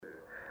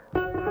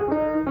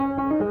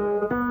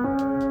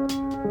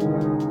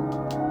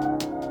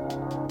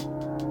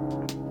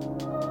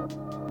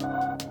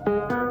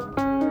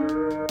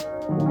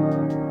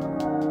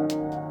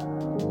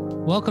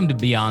Welcome to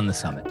Beyond the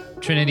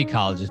Summit, Trinity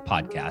College's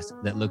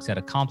podcast that looks at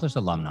accomplished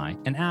alumni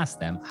and asks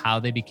them how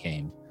they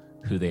became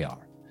who they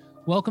are.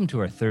 Welcome to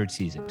our third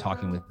season,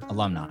 talking with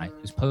alumni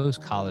whose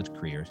post-college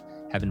careers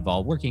have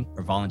involved working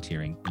or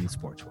volunteering in the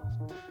sports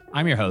world.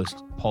 I'm your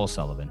host, Paul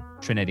Sullivan,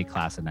 Trinity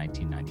class of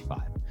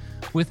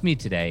 1995. With me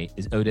today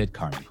is Oded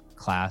Carney,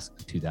 class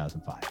of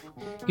 2005.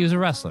 He was a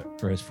wrestler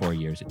for his 4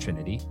 years at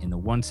Trinity in the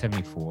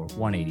 174,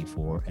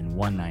 184, and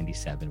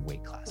 197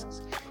 weight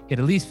classes. He had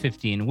at least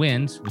 15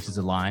 wins, which is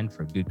a line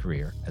for a good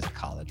career as a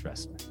college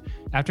wrestler.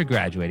 After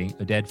graduating,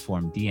 Oded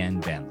formed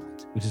DN Van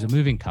Lines, which is a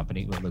moving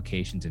company with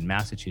locations in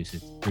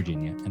Massachusetts,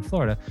 Virginia, and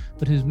Florida,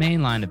 but whose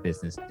main line of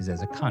business is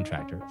as a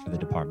contractor for the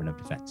Department of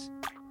Defense.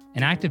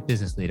 An active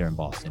business leader in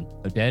Boston,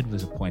 Oded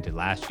was appointed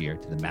last year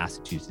to the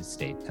Massachusetts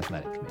State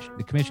Athletic Commission.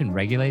 The commission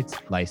regulates,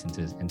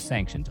 licenses, and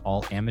sanctions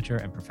all amateur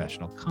and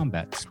professional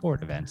combat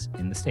sport events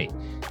in the state,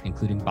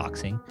 including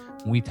boxing,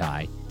 Muay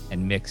Thai,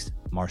 and mixed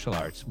martial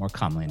arts, more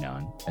commonly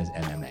known as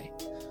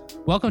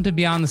MMA. Welcome to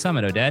Beyond the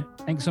Summit, Oded.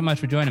 Thanks so much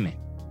for joining me.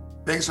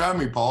 Thanks for having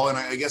me, Paul. And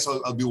I guess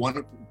I'll do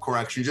one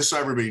correction, just so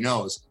everybody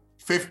knows.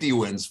 50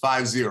 wins,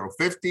 5-0.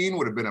 15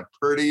 would have been a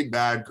pretty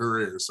bad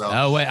career. So.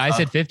 Oh, wait, I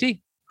said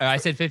 50? Or I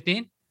said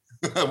 15?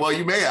 Well,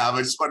 you may have.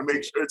 I just want to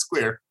make sure it's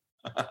clear.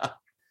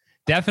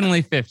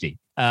 Definitely 50.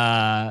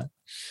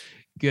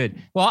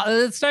 Good. Well,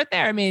 let's start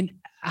there. I mean,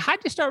 how'd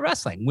you start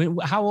wrestling?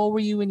 How old were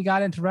you when you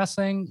got into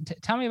wrestling?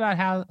 Tell me about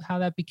how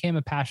that became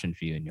a passion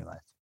for you in your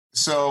life.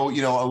 So,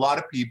 a lot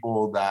of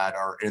people that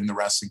are in the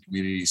wrestling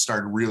community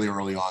started really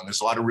early on.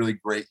 There's a lot of really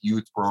great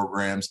youth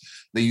programs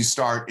that you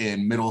start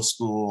in middle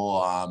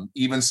school,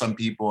 even some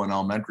people in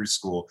elementary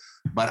school.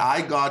 But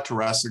I got to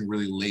wrestling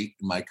really late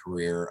in my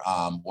career,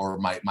 or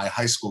my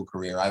high school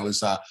career. I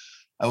was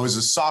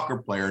a soccer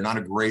player, not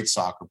a great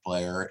soccer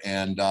player.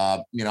 And,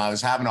 I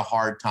was having a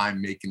hard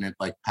time making it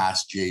like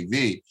past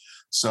JV.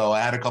 So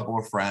I had a couple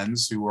of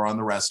friends who were on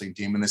the wrestling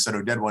team and they said,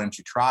 Oded, why don't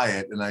you try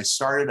it? And I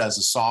started as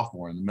a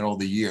sophomore in the middle of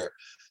the year.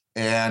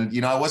 And,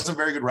 I wasn't a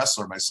very good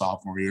wrestler my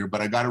sophomore year,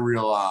 but I got a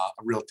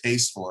real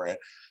taste for it.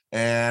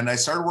 And I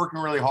started working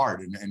really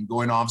hard and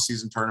going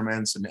off-season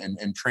tournaments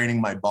and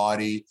training my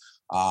body,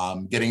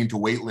 getting into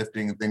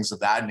weightlifting and things of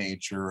that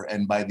nature.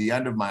 And by the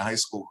end of my high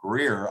school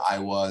career, I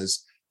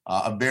was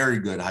a very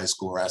good high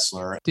school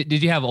wrestler.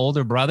 Did you have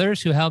older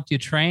brothers who helped you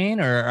train,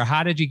 or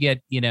how did you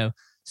get,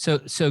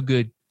 so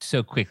good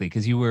so quickly?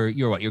 Because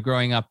you're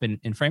growing up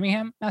in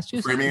Framingham,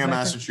 Massachusetts? Framingham,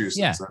 Massachusetts.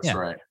 Yeah, that's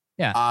right.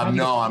 Yeah.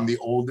 No, I'm the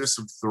oldest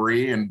of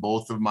three, and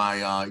both of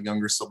my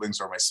younger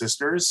siblings are my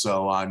sisters.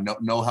 So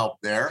no help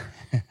there.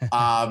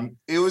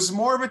 It was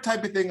more of a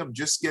type of thing of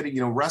just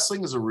getting,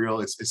 wrestling is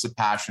it's a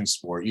passion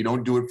sport. You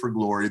don't do it for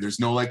glory. There's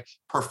no like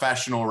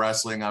professional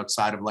wrestling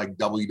outside of like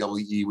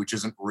WWE, which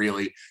isn't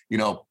really,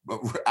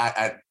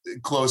 at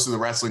close to the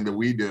wrestling that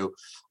we do.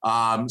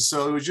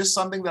 So it was just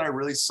something that I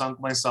really sunk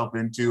myself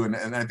into. And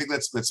I think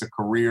that's a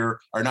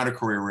career, or not a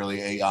career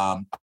really,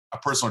 a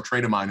personal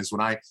trait of mine is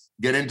when I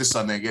get into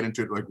something, I get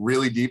into it like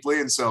really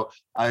deeply. And so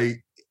I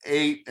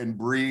ate and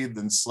breathed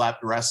and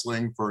slept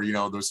wrestling for,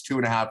 those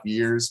 2.5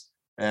 years.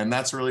 And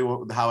that's really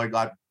how I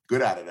got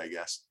good at it, I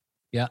guess.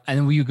 Yeah. And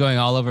then were you going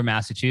all over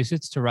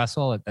Massachusetts to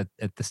wrestle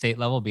at the state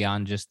level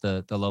beyond just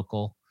the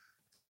local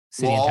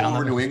city and town all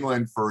over level? New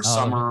England for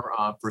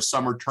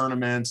summer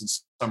tournaments and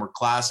summer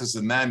classes.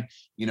 And then,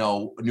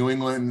 New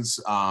England's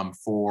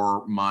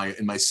in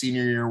my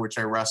senior year, which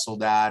I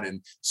wrestled at.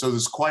 And so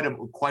there's quite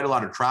a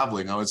lot of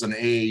traveling. I was on an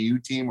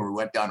AAU team where we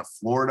went down to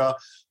Florida.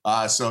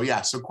 So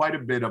quite a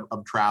bit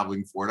of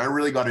traveling for it. I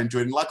really got into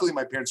it. And luckily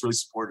my parents really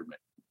supported me.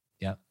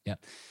 Yeah.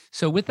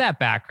 So with that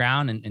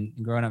background and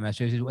growing up in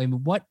Massachusetts, I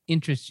mean, what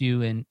interests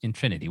you in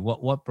Trinity?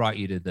 What brought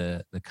you to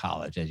the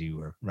college as you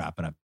were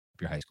wrapping up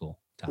your high school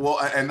time?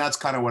 Well, and that's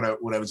kind of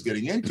what I was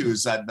getting into,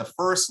 is that the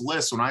first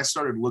list, when I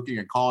started looking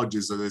at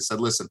colleges, they said,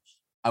 listen,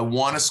 I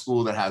want a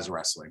school that has a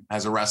wrestling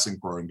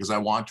program, because I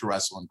want to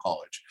wrestle in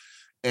college.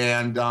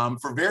 And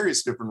for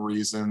various different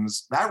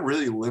reasons, that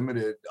really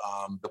limited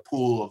the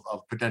pool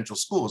of potential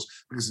schools,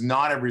 because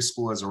not every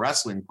school has a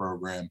wrestling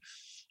program.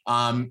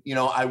 I'm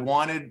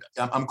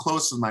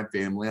close to my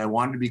family. I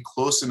wanted to be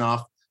close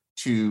enough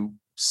to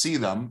see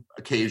them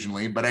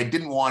occasionally, but I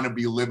didn't want to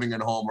be living at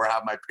home or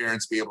have my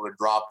parents be able to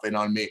drop in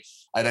on me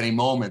at any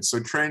moment. So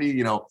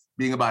Trinity,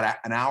 being about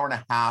an hour and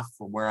a half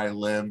from where I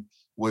live,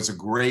 was a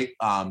great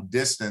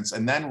distance.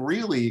 And then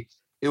really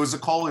it was the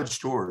college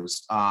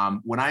tours.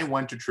 When I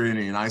went to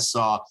Trinity and I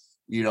saw,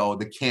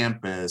 the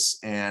campus,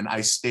 and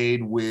I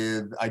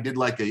did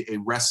like a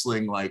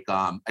wrestling,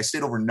 I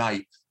stayed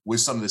overnight with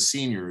some of the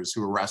seniors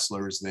who were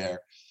wrestlers there.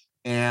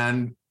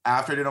 And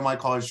after I did all my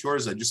college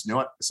tours, I just knew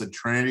it. I said,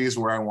 Trinity is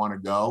where I want to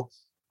go.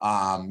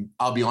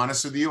 I'll be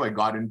honest with you. I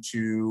got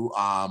into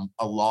a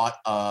lot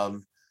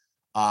of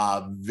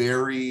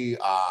very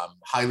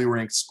highly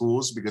ranked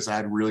schools because I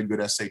had really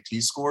good SAT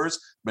scores.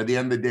 But at the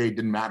end of the day, it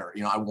didn't matter.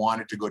 I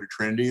wanted to go to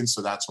Trinity, and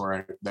so that's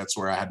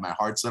where I had my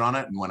heart set on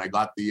it. And when I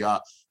got the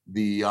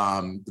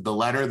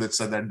letter that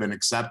said that I'd been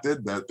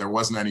accepted, that there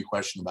wasn't any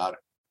question about it.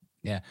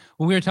 Yeah.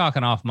 Well, we were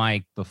talking off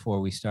mic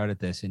before we started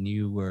this, and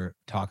you were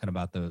talking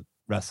about the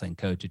wrestling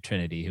coach at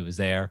Trinity who was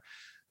there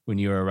when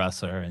you were a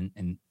wrestler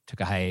and took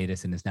a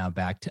hiatus and is now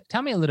back.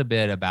 Tell me a little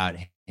bit about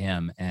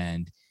him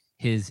and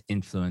his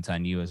influence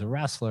on you as a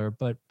wrestler,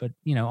 but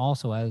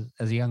also as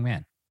a young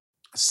man.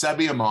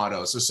 Sebi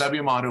Amato. So Sebi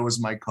Amato was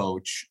my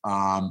coach.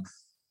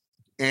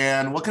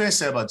 And what can I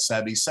say about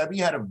Sebi? Sebi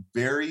had a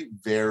very,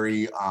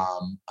 very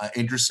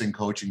interesting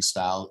coaching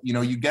style.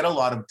 You get a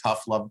lot of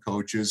tough love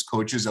coaches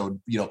that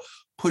would,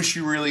 push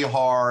you really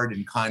hard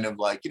and kind of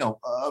like,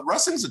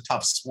 wrestling is a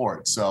tough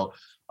sport. So,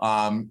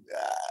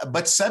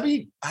 but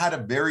Sebi had a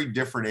very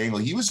different angle.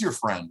 He was your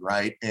friend,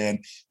 right?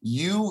 And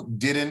you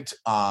didn't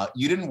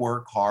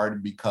work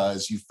hard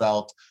because you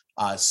felt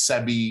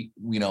Sebi,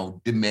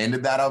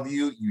 demanded that of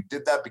you. You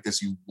did that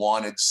because you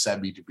wanted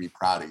Sebi to be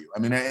proud of you. I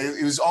mean,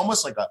 it was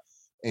almost like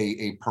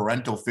a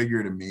parental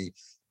figure to me.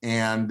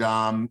 And,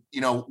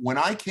 when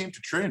I came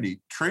to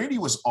Trinity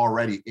was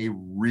already a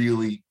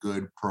really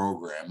good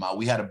program.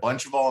 We had a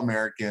bunch of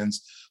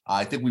All-Americans.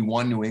 I think we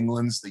won New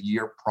England's the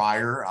year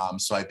prior.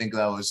 So I think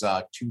that was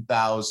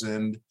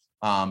 2000.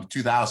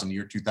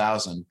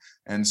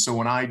 And so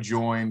when I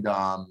joined,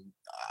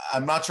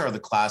 I'm not sure of the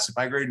class. If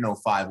I graded in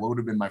 05, what would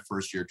have been my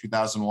first year?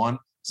 2001? Is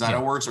that how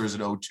it works? Or is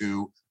it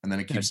 02? And then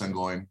it keeps on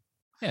going?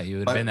 Yeah, you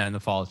would have been there in the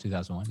fall of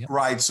 2001. Yep.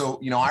 Right.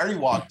 So, I already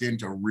walked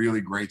into a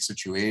really great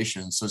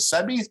situation. So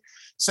Sebi's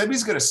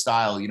got a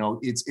style,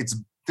 it's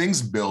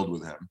things build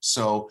with him.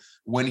 So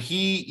when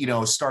he,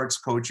 starts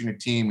coaching a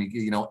team,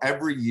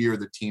 every year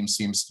the team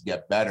seems to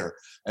get better.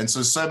 And so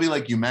Sebi,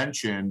 like you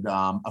mentioned,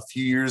 a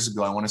few years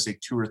ago, I want to say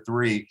 2 or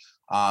 3,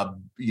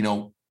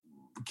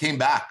 came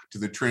back to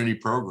the Trinity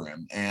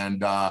program.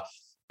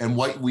 And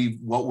what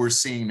we're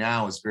seeing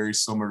now is very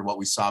similar to what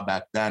we saw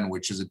back then,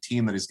 which is a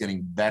team that is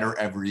getting better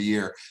every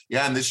year.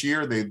 Yeah, and this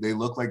year they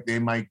look like they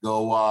might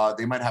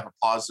have a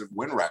positive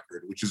win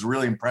record, which is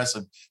really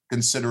impressive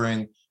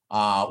considering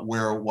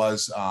where it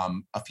was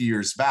a few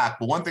years back.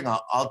 But one thing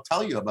I'll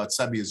tell you about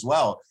Sebi as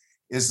well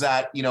is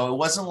that, it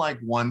wasn't like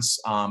once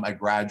I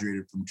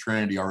graduated from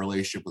Trinity, our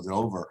relationship was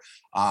over.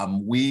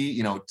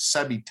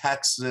 Sebi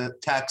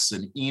texts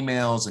and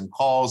emails and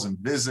calls and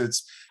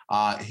visits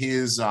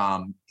his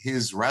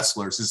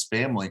wrestlers, his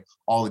family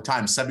all the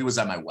time. Sebi was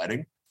at my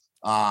wedding.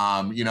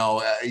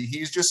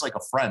 He's just like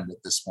a friend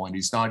at this point.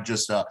 He's not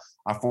just a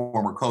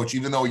former coach,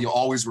 even though you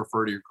always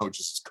refer to your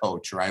coach as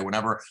coach, right?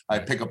 Whenever I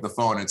pick up the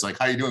phone, it's like,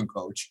 how you doing,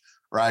 coach?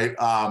 Right.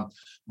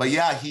 But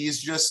yeah,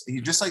 he's just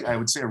like, I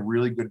would say, a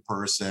really good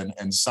person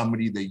and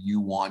somebody that you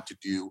want to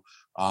do.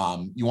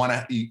 You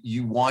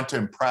want to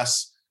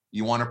impress,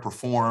 you want to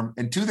perform.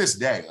 And to this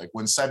day, like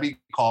when Sebi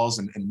calls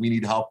and we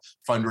need help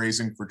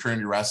fundraising for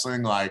Trinity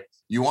Wrestling, like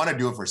you want to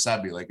do it for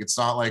Sebi. Like, it's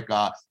not like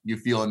you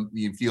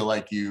feel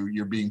like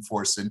you're being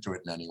forced into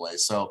it in any way.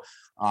 So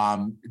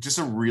just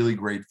a really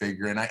great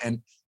figure.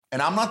 And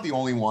I'm not the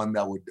only one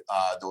that would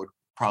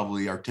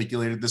probably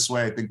articulate it this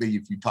way. I think that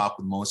if you talk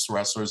with most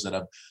wrestlers that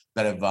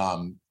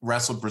have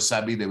wrestled for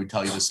Sebi, they would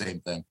tell you the same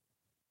thing.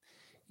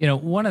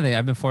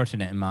 I've been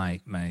fortunate in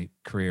my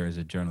career as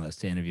a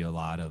journalist to interview a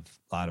lot of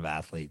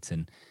athletes,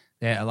 and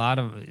they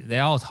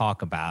all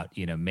talk about,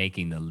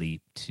 making the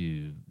leap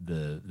to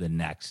the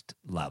next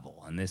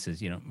level. And this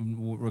is,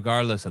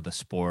 regardless of the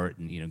sport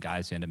and,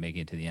 guys who end up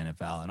making it to the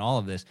NFL and all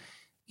of this,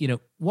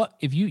 what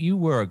if you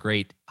were a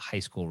great high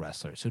school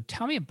wrestler? So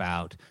tell me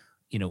about,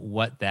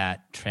 what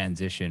that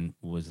transition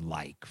was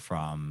like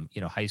from,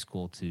 high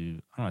school to,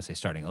 I don't want to say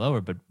starting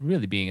lower, but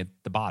really being at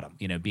the bottom,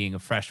 being a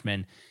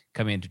freshman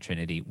coming into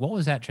Trinity. What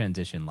was that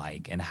transition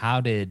like? And how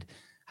did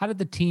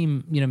the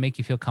team, make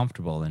you feel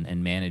comfortable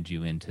and manage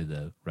you into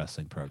the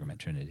wrestling program at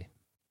Trinity?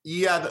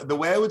 Yeah, the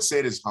way I would say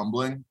it is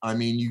humbling. I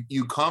mean,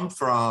 you come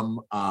from,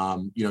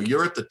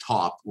 you're at the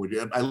top,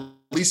 at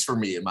least for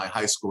me in my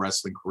high school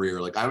wrestling career.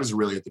 Like, I was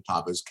really at the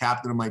top. I was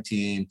captain of my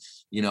team.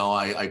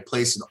 I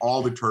placed in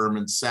all the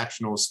tournaments,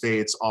 sectional,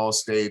 states, all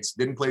states.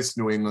 Didn't place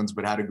New England's,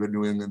 but had a good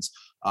New England's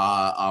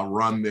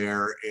run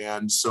there.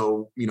 And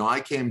so, I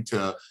came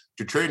to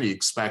Trinity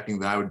expecting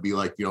that I would be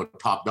like,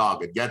 top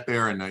dog. I'd get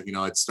there and,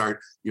 I'd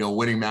start,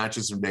 winning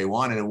matches from day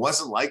one. And it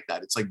wasn't like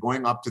that. It's like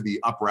going up to the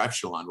upper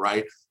echelon,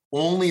 right?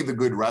 Only the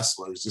good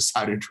wrestlers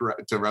decided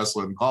to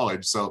wrestle in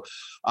college. So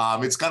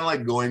it's kind of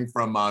like going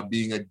from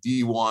being a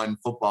D1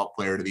 football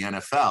player to the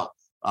NFL.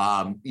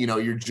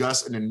 You're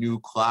just in a new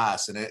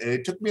class. And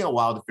it took me a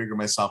while to figure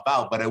myself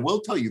out. But I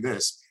will tell you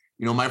this,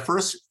 my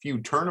first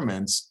few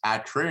tournaments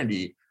at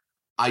Trinity,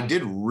 I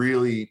did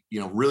really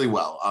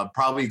well.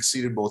 Probably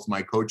exceeded both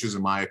my coaches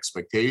and my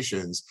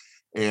expectations.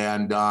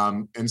 And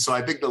so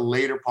I think the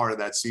later part of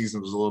that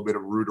season was a little bit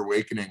of rude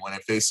awakening when I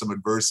faced some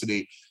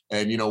adversity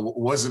and,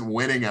 wasn't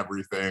winning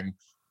everything.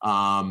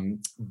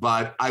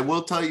 But I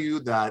will tell you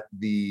that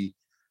the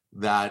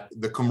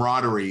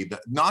camaraderie,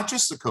 not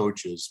just the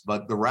coaches,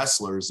 but the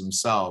wrestlers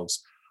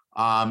themselves,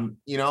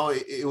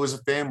 it was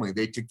a family.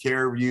 They took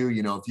care of you.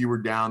 If you were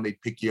down,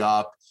 they'd pick you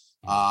up.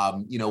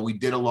 We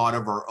did a lot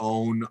of our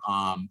own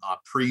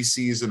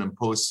preseason and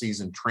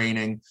postseason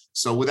training.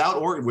 So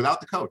without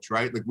the coach,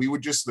 right? Like we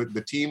would just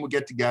the team would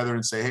get together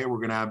and say, hey, we're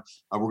gonna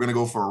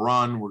go for a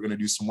run. We're gonna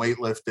do some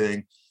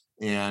weightlifting.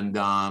 And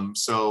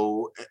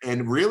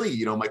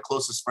really, my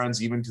closest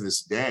friends, even to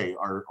this day,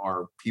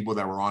 are people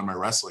that were on my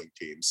wrestling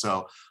team.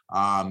 So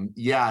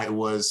it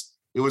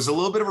was a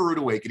little bit of a rude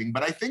awakening.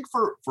 But I think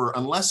for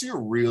unless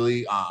you're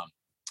really a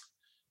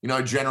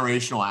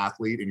generational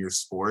athlete in your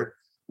sport,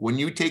 when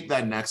you take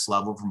that next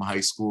level from high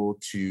school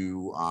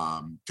to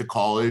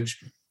college,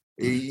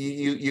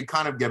 you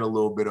kind of get a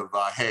little bit of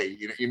hey,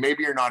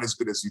 maybe you're not as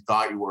good as you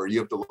thought you were. You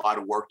have a lot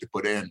of work to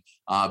put in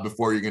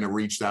before you're going to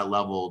reach that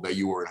level that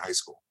you were in high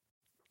school.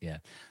 Yeah.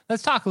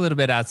 Let's talk a little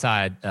bit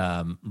outside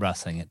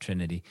wrestling at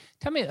Trinity.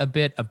 Tell me a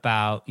bit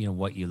about,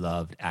 what you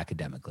loved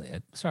academically.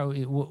 So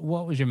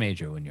what was your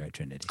major when you were at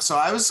Trinity? So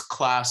I was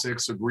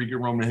classics, so Greek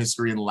and Roman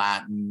history and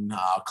Latin.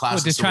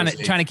 Classics. Just trying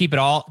to keep it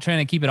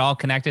all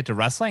connected to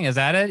wrestling. Is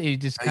that it? You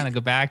just kind of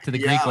go back to the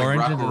Greek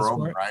origin of the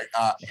sport? Right.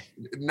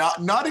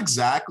 Not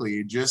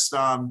exactly. Just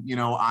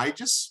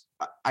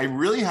I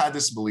really had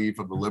this belief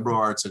of the liberal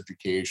arts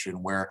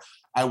education where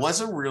I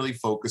wasn't really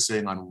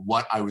focusing on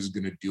what I was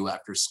going to do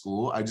after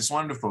school. I just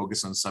wanted to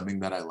focus on something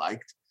that I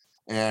liked.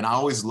 And I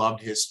always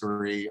loved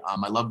history. I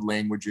loved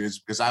languages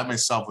because I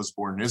myself was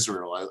born in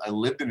Israel. I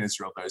lived in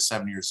Israel until I was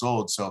 7 years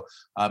old. So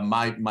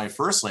my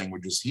first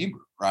language is Hebrew,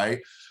 right?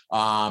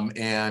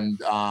 I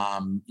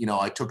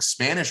took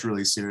Spanish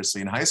really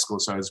seriously in high school.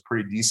 So I was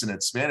pretty decent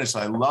at Spanish. So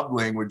I loved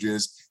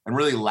languages, and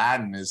really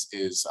Latin is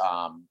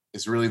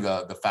really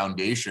the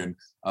foundation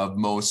of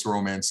most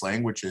Romance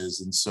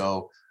languages. And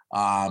so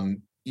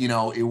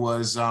it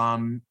was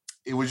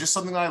just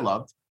something that I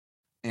loved,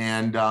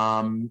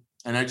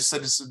 and I just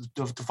said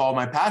to follow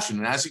my passion.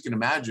 And as you can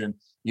imagine,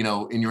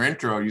 in your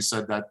intro, you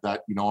said that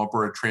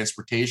for a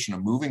transportation, a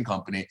moving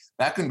company,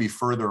 that can be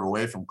further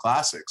away from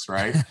classics,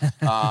 right?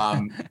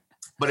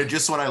 But it's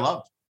just what I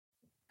loved.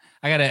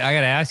 I gotta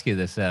ask you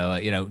this though.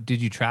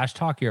 Did you trash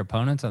talk your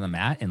opponents on the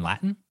mat in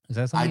Latin? Is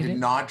that something I did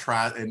not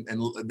trash, and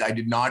I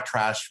did not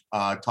trash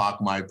talk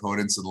my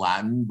opponents in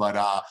Latin,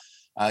 but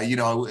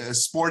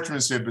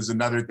sportsmanship is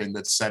another thing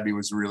that Sebi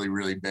was really,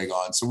 really big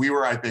on. So we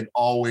were, I think,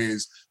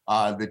 always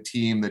the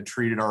team that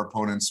treated our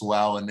opponents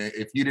well. And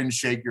if you didn't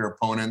shake your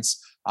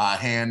opponent's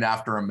hand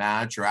after a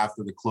match or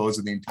after the close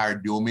of the entire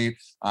dual meet,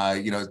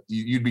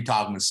 you'd be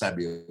talking to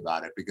Sebi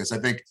about it, because I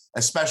think,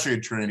 especially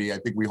at Trinity, I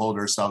think we hold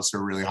ourselves to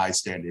a really high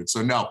standard.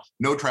 So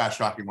no trash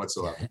talking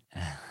whatsoever.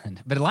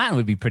 But Latin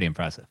would be pretty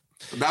impressive.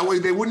 That way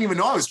they wouldn't even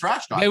know I was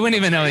trash talking. They wouldn't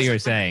even know what you were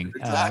saying.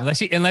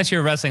 Exactly. Unless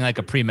you're wrestling like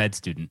a pre-med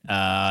student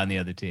on the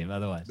other team.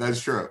 Otherwise. That's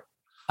true.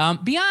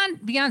 Beyond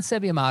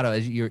Sebi Amato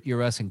as your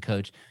wrestling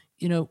coach,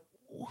 who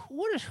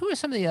are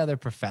some of the other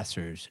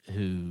professors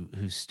who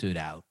stood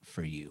out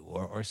for you,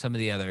 or some of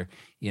the other,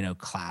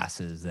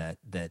 classes that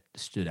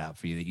stood out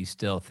for you that you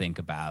still think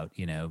about,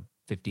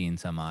 15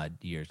 some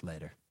odd years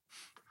later?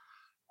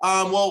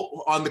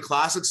 Well, on the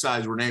classic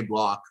side, Rene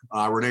Block.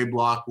 Rene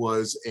Block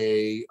was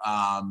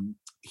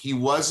he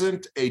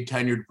wasn't a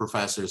tenured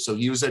professor. So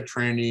he was at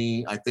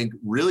Trinity, I think,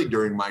 really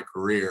during my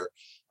career.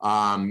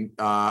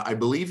 I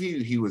believe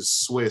he was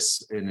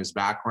Swiss in his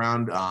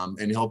background,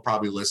 and he'll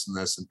probably listen to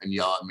this and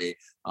yell at me.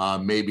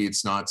 Maybe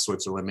it's not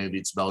Switzerland, maybe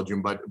it's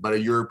Belgium, but a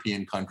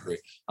European country.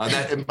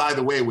 And by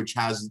the way, which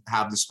have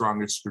the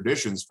strongest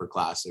traditions for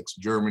classics,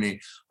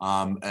 Germany,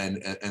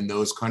 and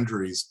those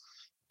countries.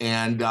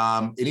 And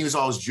he was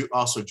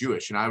also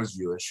Jewish, and I was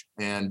Jewish.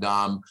 And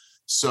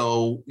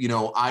so,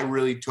 I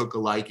really took a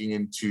liking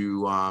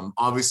into,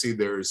 obviously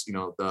there's,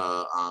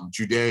 the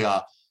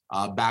Judea,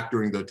 back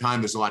during the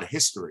time, there's a lot of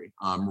history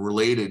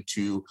related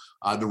to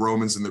the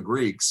Romans and the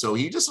Greeks. So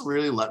he just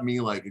really let me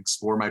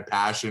explore my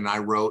passion. I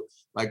wrote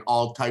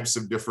all types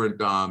of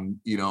different,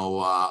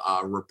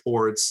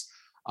 reports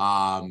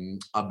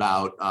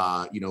about,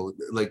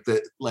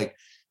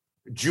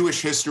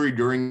 Jewish history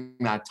during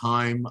that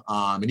time.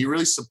 And he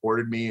really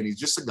supported me, and he's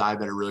just a guy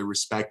that I really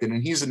respected.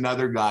 And he's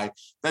another guy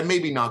that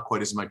maybe not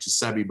quite as much as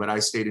Sebi, but I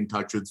stayed in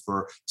touch with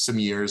for some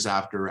years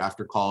after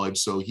college.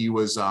 So he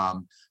was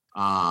a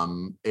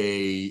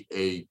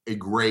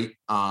great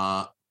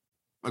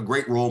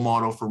role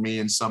model for me,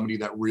 and somebody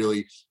that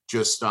really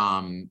just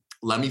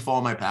let me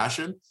follow my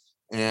passion.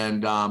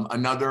 And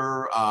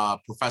another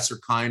Professor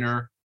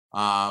Kiner,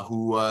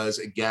 who was,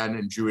 again,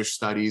 in Jewish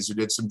studies, who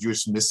did some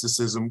Jewish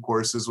mysticism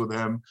courses with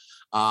him.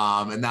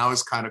 And that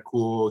was kind of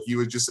cool. He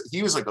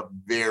was like a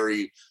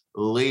very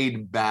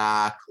laid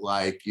back,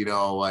 I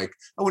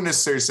wouldn't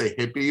necessarily say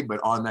hippie,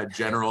 but on that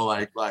general,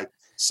 like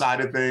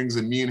side of things.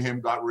 And me and him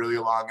got really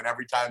along. And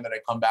every time that I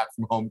come back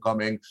from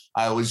homecoming,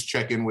 I always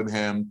check in with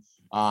him.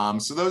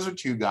 So those are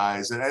two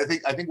guys. And I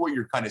think what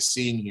you're kind of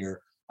seeing here,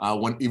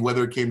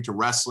 whether it came to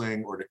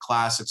wrestling or to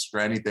classics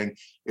or anything,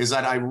 is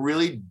that I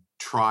really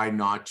try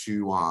not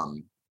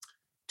to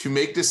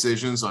make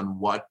decisions on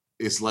what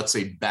is, let's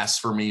say, best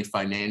for me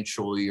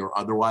financially or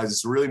otherwise.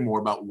 It's really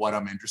more about what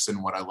I'm interested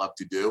in, what I love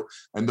to do.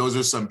 And those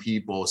are some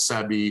people: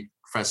 Sebi,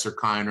 Professor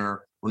Kiner,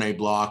 Renee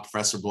Block,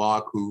 Professor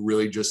Block, who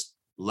really just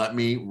let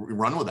me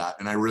run with that.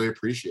 And I really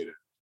appreciate it.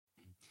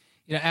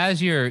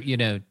 As your,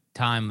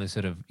 time was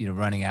sort of,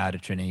 running out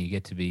at Trinity, you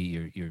get to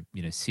be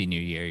your, senior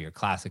year, your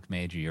classic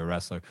major, you're a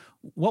wrestler.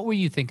 What were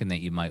you thinking that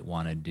you might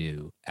want to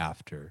do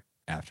after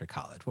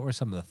college? What were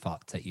some of the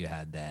thoughts that you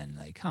had then?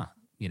 Like, I'm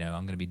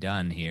going to be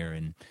done here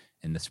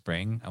in the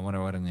spring. I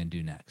wonder what I'm going to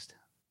do next.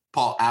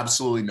 Paul,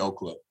 absolutely no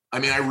clue. I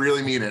mean, I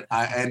really mean it.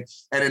 And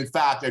in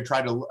fact, I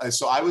tried to.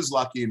 So I was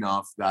lucky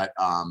enough that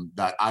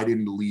that I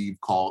didn't leave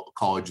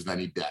college with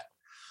any debt.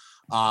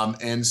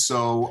 And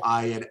so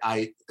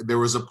there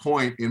was a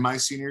point in my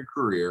senior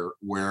career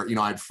where,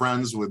 I had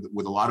friends with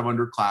a lot of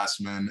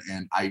underclassmen,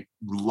 and I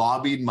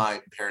lobbied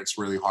my parents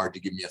really hard to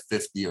give me a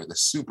fifth year, the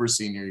super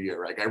senior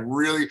year. Like, I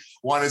really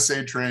want to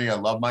say Trinity, I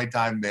love my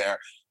time there.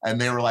 And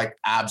they were like,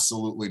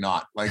 absolutely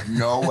not. Like,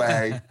 no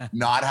way,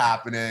 not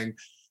happening.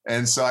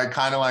 And so I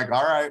kind of like,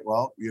 all right,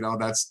 well,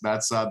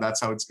 that's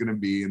how it's going to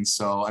be. And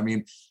so, I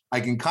mean, I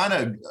can kind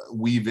of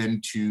weave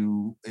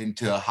into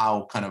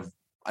how kind of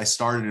I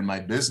started in my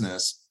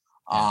business,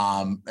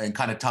 and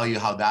kind of tell you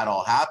how that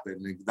all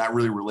happened. And that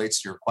really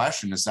relates to your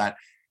question, is that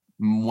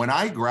when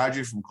I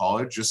graduated from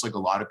college, just like a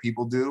lot of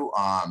people do,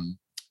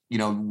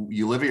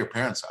 you live at your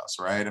parents' house,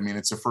 right? I mean,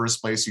 it's the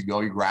first place you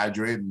go, you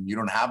graduate, and you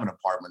don't have an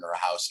apartment or a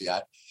house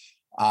yet.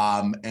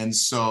 And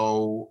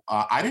so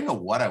I didn't know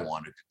what I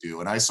wanted to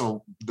do. And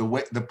so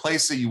the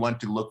place that you went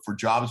to look for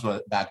jobs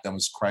back then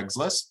was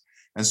Craigslist.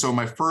 And so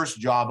my first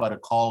job out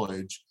of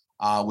college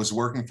was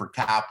working for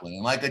Kaplan.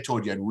 And like I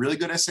told you, I had really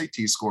good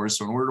SAT scores.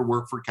 So in order to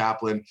work for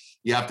Kaplan,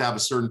 you have to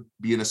have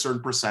be in a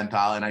certain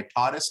percentile. And I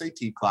taught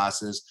SAT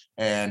classes,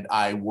 and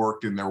I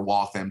worked in their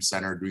Waltham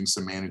Center doing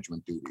some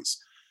management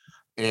duties.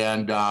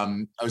 And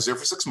I was there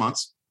for 6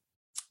 months.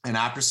 And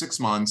after 6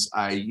 months,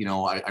 I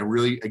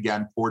really,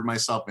 again, poured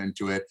myself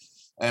into it.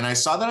 And I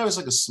saw that I was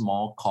like a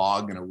small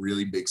cog in a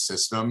really big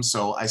system.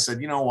 So I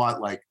said, you know what,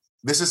 like,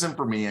 this isn't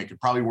for me. I could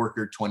probably work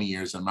here 20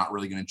 years. I'm not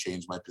really going to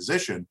change my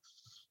position.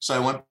 So I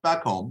went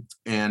back home,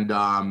 and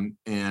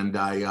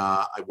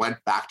I went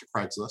back to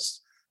Craigslist,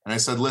 and I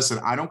said, listen,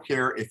 I don't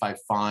care if I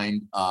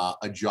find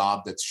a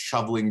job that's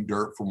shoveling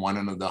dirt from one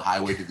end of the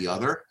highway to the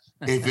other.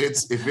 If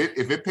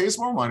it pays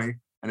more money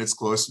and it's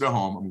closer to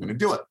home, I'm going to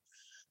do it.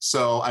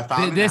 So I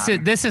found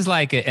this is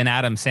like an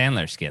Adam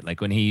Sandler skit,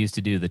 like when he used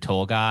to do the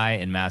toll guy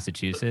in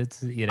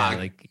Massachusetts,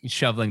 like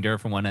shoveling dirt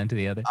from one end to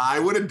the other. I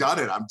would have done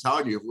it. I'm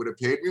telling you, it would have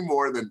paid me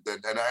more than,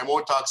 and I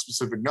won't talk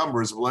specific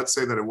numbers, but let's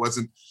say that it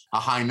wasn't a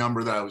high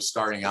number that I was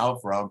starting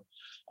out from.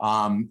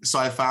 So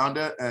I found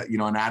an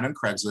ad on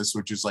Craigslist,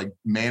 which is like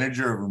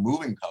manager of a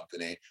moving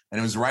company, and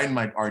it was right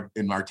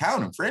in our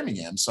town in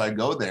Framingham. So I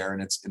go there,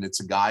 and it's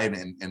a guy,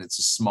 and it's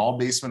a small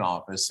basement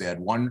office. They had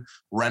one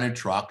rented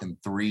truck and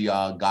 3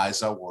 guys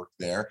that worked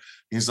there.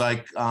 He's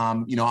like,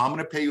 I'm going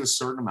to pay you a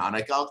certain amount.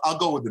 Like, I'll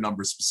go with the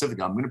number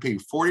specific. I'm going to pay you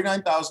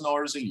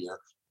 $49,000 a year,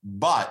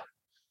 but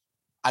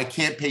I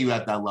can't pay you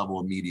at that level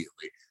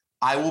immediately.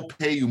 I will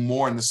pay you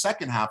more in the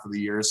second half of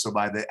the year. So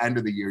by the end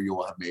of the year, you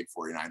will have made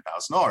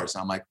 $49,000.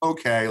 I'm like,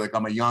 okay, like,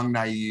 I'm a young,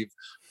 naive,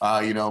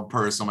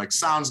 person. I'm like,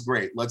 sounds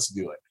great. Let's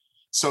do it.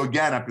 So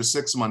again, after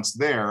 6 months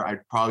there, I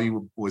probably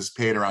was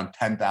paid around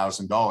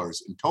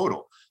 $10,000 in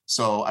total.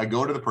 So I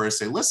go to the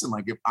person, say, listen,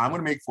 like, if I'm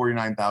going to make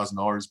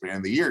 $49,000 by the end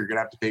of the year, you're going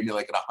to have to pay me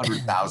like at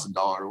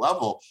 $100,000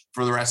 level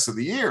for the rest of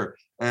the year.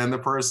 And the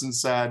person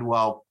said,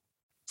 well,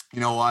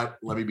 you know what,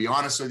 let me be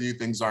honest with you.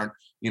 Things aren't,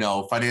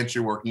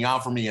 financially working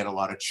out for me. I had a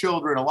lot of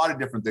children, a lot of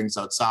different things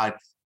outside.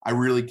 I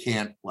really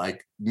can't,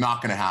 like, not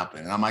going to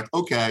happen. And I'm like,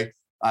 okay,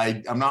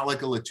 I'm not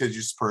like a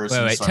litigious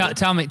person. Wait. So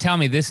tell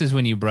me, this is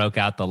when you broke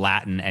out the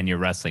Latin and your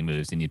wrestling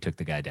moves and you took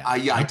the guy down.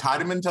 I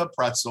tied him into a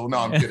pretzel. No,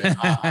 I'm kidding.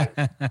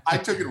 I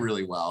took it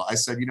really well. I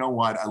said, you know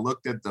what? I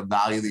looked at the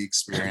value of the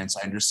experience.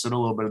 I understood a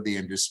little bit of the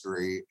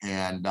industry,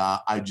 and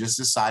I just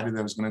decided that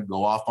I was going to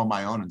go off on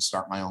my own and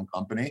start my own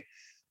company.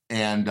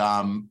 And,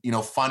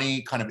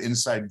 funny kind of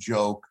inside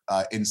joke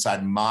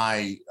inside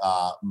my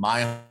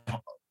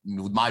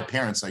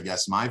parents, I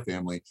guess, my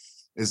family,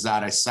 is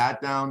that I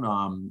sat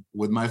down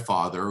with my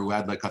father, who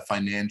had like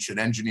an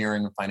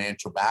engineering and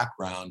financial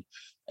background.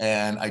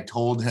 And I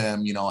told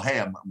him, hey,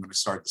 I'm going to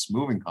start this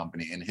moving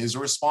company. And his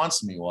response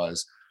to me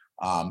was,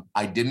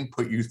 I didn't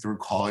put you through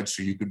college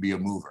so you could be a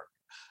mover.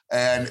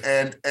 And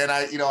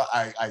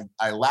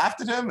I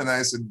laughed at him, and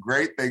I said,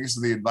 great, thanks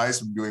for the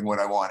advice. I'm doing what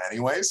I want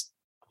anyways.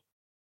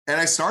 And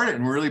I started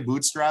and really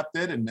bootstrapped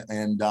it, and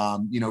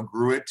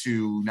grew it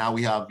to now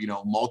we have,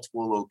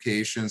 multiple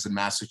locations in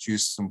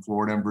Massachusetts and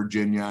Florida and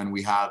Virginia. And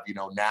we have,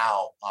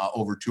 now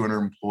over 200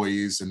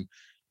 employees and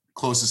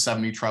close to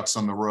 70 trucks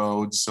on the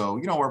road. So,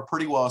 we're a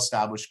pretty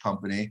well-established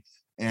company.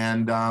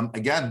 And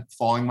again,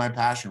 following my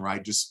passion,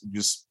 right?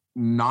 Just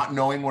not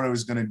knowing what I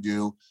was going to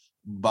do,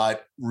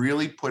 but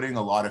really putting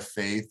a lot of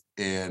faith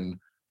in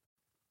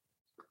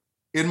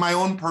my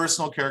own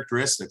personal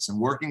characteristics and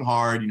working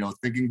hard,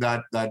 thinking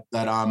that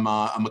I'm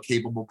a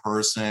capable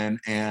person,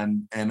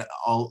 and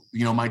all,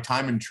 my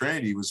time in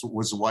Trinity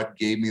was what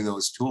gave me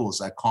those tools,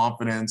 that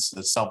confidence,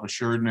 that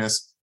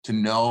self-assuredness, to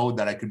know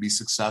that I could be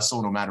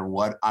successful no matter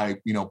what I,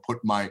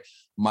 put my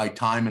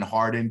time and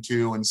heart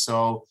into. And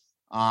so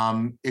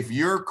if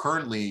you're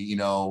currently,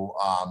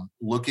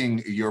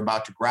 you're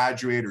about to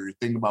graduate or you're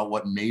thinking about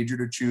what major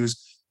to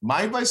choose,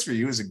 my advice for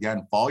you is,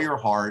 again, follow your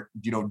heart.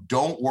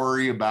 Don't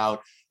worry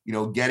about,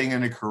 getting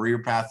in a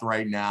career path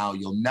right now.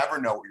 You'll never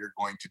know what you're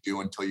going to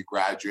do until you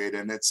graduate.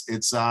 And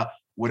it's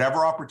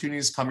whatever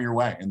opportunities come your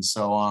way. And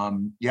so,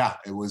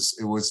 it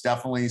was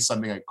definitely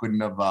something I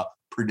couldn't have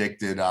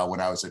predicted when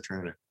I was at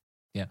Trinity.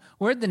 Yeah.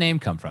 Where'd the name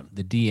come from?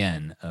 The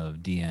DN of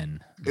DN.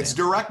 It's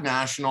Direct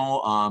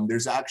National.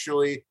 There's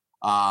actually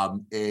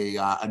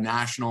a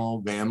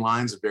national van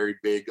lines, a very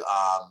big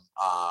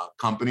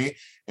company.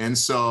 And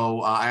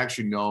so I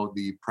actually know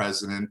the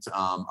president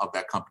of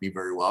that company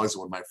very well. He's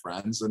one of my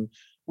friends. And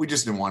we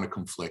just didn't want to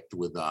conflict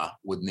with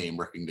name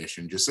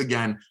recognition. Just,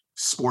 again,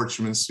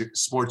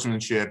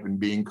 sportsmanship and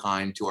being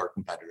kind to our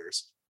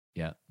competitors.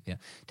 Yeah. Yeah.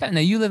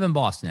 Now, you live in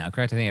Boston now,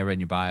 correct? I think I read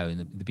in your bio in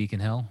the Beacon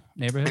Hill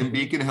neighborhood. In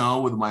Beacon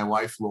Hill with my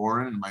wife,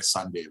 Lauren, and my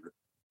son, David.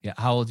 Yeah.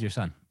 How old's your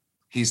son?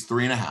 He's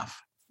 3.5.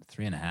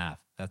 3.5.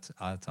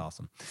 That's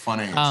awesome. Fun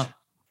age.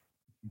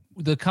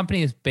 The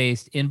company is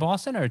based in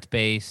Boston, or it's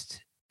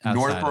based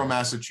Northborough,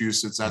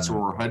 Massachusetts. That's where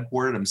we're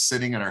headquartered. I'm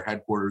sitting at our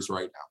headquarters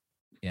right now.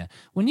 Yeah.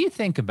 When you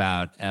think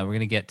about, we're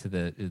going to get to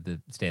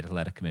the State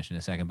Athletic Commission in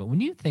a second, but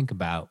when you think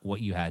about what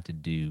you had to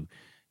do,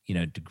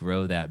 to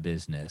grow that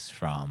business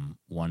from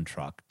 1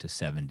 truck to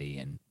 70,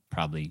 and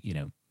probably,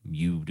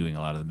 you doing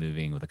a lot of the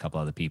moving with a couple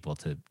other people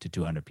to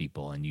 200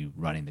 people, and you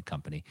running the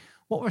company,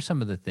 what were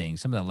some of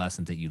the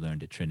lessons that you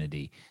learned at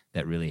Trinity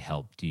that really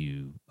helped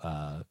you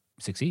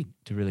succeed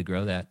to really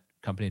grow that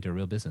company into a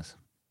real business?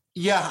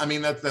 Yeah, I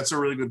mean, that's a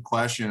really good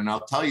question. And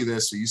I'll tell you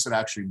this. So you said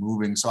actually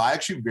moving. So I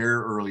actually very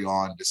early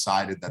on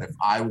decided that if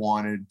I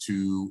wanted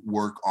to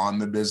work on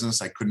the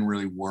business, I couldn't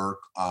really work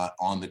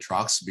on the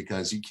trucks,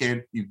 because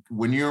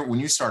when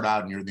you start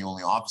out and you're the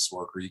only office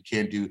worker, you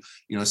can't do,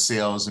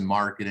 sales and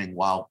marketing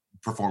while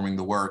performing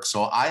the work.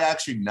 So I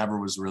actually never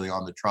was really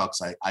on the trucks.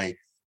 I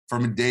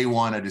from day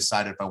one, I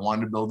decided if I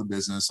wanted to build a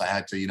business, I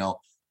had to,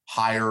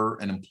 hire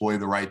and employ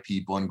the right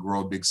people and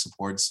grow a big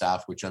support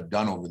staff, which I've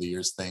done over the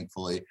years,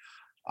 thankfully.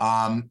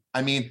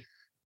 I mean,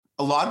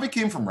 a lot of it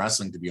came from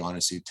wrestling, to be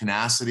honest with you.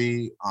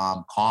 Tenacity,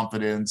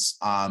 confidence.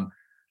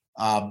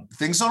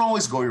 Things don't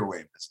always go your way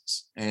in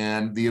business,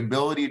 and the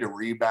ability to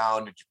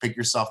rebound and to pick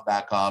yourself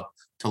back up,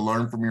 to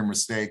learn from your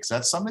mistakes.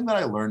 That's something that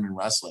I learned in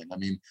wrestling. I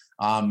mean,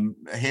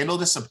 handle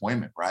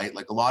disappointment, right?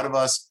 Like a lot of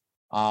us,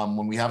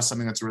 when we have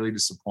something that's really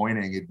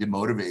disappointing, it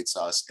demotivates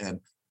us. And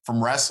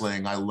from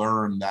wrestling, I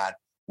learned that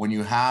when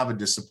you have a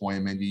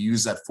disappointment, you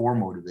use that for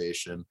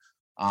motivation.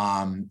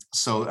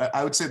 So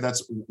I would say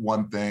that's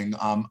one thing.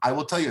 I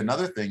will tell you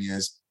another thing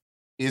is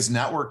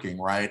networking,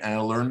 right? And I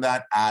learned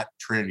that at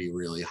Trinity,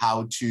 really,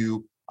 how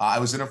to, I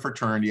was in a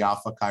fraternity,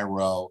 Alpha Chi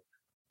Rho.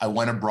 I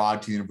went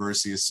abroad to the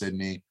University of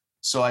Sydney.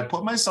 So I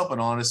put myself in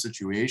honest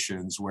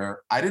situations where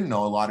I didn't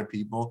know a lot of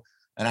people,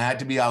 and I had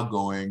to be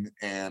outgoing,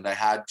 and I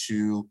had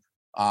to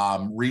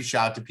reach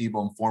out to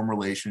people and form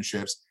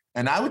relationships.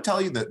 And I would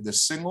tell you that the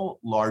single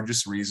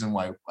largest reason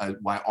why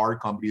our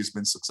company has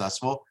been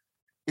successful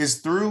is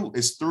through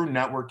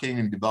networking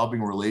and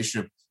developing a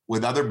relationship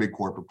with other big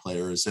corporate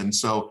players. And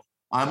so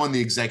I'm on the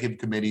executive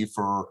committee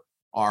for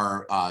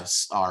our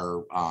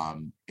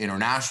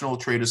international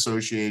trade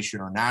association,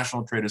 our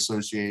national trade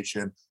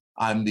association.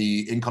 I'm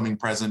the incoming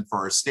president for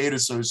our state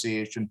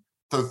association.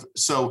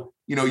 So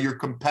your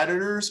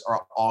competitors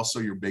are also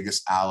your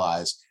biggest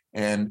allies.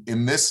 And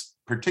in this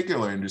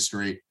particular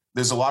industry,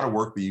 there's a lot of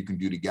work that you can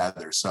do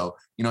together. So,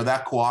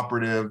 that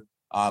cooperative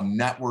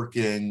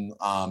networking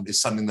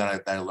is something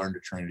that I learned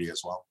at Trinity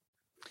as well.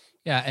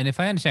 Yeah. And if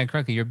I understand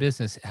correctly, your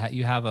business,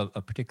 you have a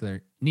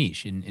particular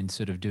niche in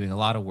sort of doing a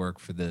lot of work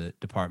for the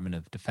Department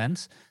of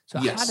Defense.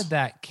 So yes. How did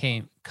that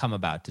come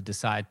about to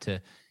decide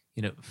to,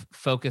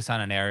 focus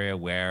on an area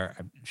where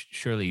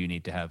surely you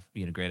need to have,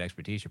 great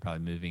expertise? You're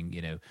probably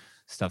moving,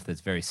 stuff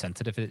that's very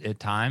sensitive at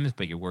times,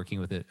 but you're working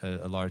with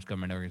a large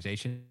government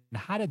organization.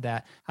 How did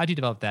you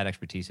develop that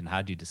expertise, and how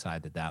did you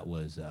decide that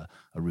was a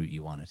route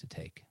you wanted to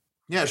take?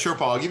 Yeah, sure,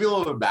 Paul. I'll give you a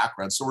little bit of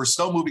background. So we're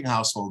still moving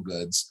household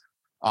goods,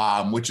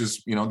 which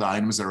is, the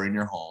items that are in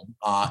your home.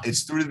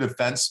 It's through the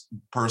Defense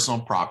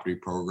Personal Property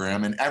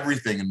Program, and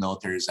everything in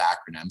military is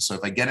acronyms. So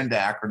if I get into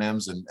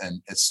acronyms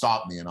and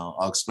stop me, and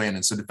I'll explain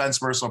it. So Defense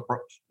Personal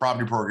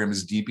Property Program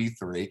is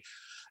DP3.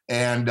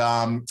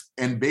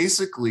 And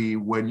basically,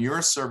 when you're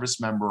a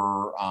service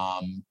member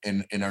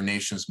in our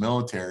nation's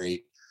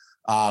military,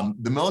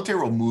 the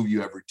military will move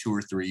you every 2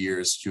 or 3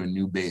 years to a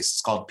new base.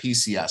 It's called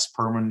PCS,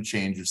 Permanent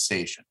Change of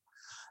Station.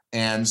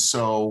 And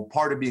so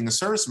part of being a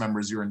service member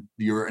is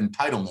your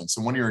entitlements.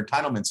 And one of your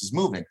entitlements is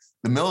moving.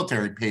 The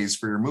military pays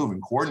for your move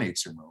and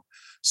coordinates your move.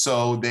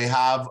 So they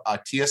have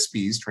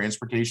TSPs,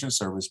 transportation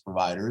service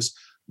providers,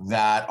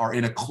 that are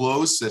in a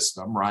closed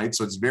system, right?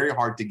 So it's very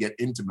hard to get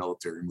into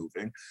military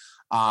moving.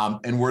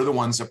 And we're the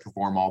ones that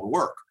perform all the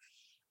work.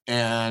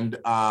 And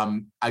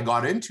I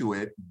got into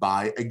it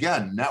by,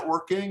 again,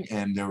 networking.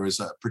 And there was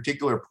a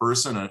particular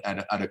person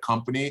at a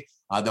company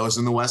that was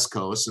in the West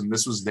Coast, and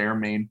this was their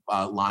main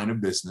line of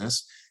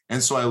business.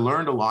 And so I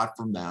learned a lot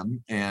from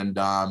them. And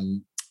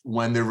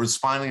when there was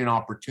finally an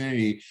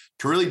opportunity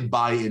to really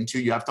buy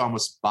into, you have to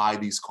almost buy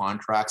these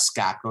contracts,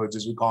 SCAT codes,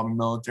 as we call them in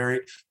the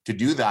military. To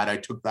do that, I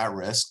took that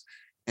risk.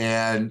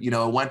 And,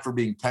 it went from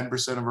being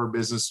 10% of our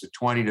business to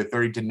 20 to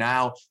 30 to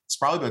now it's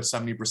probably about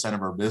 70%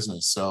 of our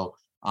business. So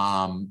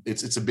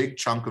it's a big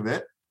chunk of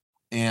it.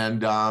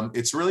 And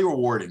it's really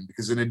rewarding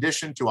because in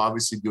addition to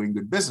obviously doing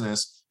good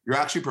business, you're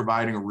actually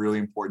providing a really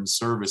important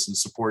service and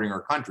supporting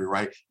our country,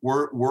 right?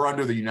 We're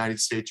under the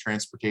United States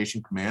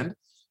Transportation Command,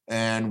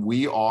 and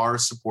we are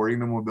supporting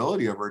the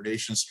mobility of our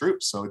nation's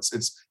troops. So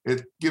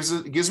it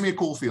gives me a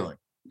cool feeling.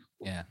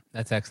 Yeah,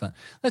 that's excellent.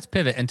 Let's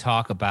pivot and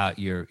talk about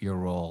your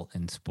role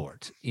in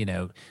sports.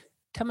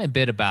 Tell me a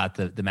bit about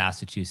the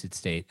Massachusetts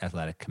State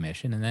Athletic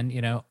Commission, and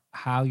then,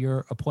 how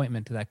your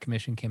appointment to that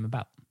commission came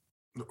about.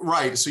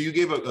 Right. So you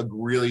gave a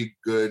really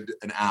good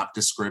and apt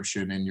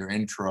description in your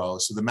intro.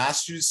 So the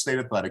Massachusetts State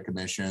Athletic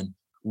Commission,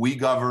 we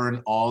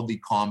govern all the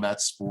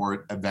combat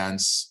sport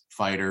events,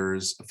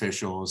 fighters,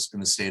 officials in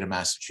the state of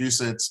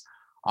Massachusetts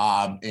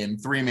in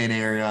three main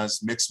areas: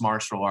 mixed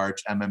martial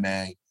arts,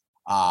 MMA,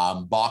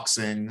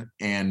 boxing,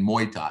 and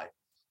Muay Thai.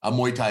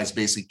 Muay Thai is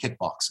basically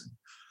kickboxing.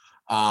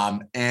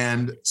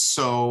 And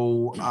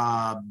so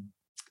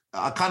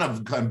I'll kind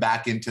of come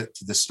back into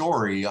the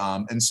story.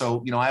 And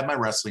so, I have my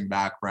wrestling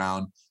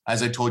background.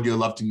 As I told you, I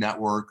love to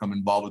network. I'm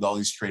involved with all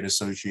these trade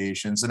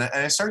associations. And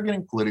I started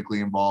getting politically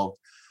involved.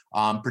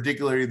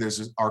 Particularly,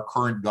 there's our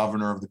current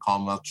governor of the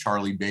Commonwealth,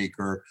 Charlie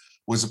Baker,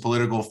 was a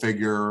political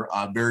figure,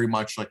 very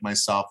much like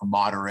myself, a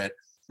moderate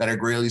that I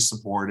greatly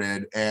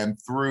supported. And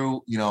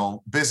through,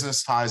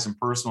 business ties and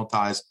personal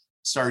ties,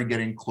 started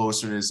getting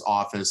closer to his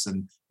office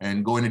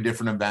and going to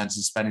different events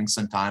and spending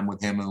some time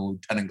with him and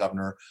Lieutenant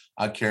Governor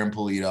Karen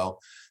Polito.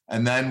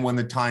 And then when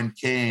the time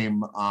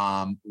came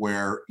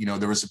where,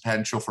 there was a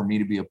potential for me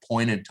to be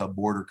appointed to a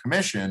board or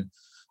commission,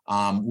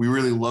 we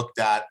really looked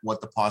at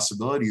what the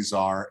possibilities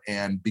are.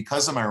 And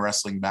because of my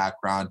wrestling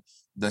background,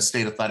 the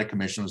State Athletic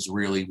Commission was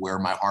really where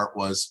my heart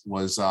was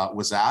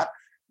at.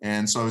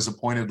 And so I was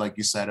appointed, like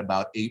you said,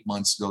 about 8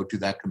 months ago to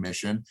that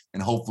commission,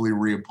 and hopefully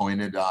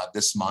reappointed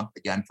this month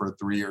again for a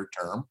 3-year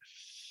term.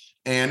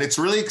 And it's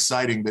really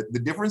exciting. That the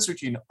difference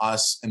between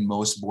us and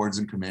most boards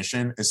and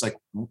commission is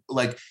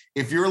like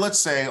if you're, let's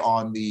say,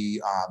 on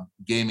the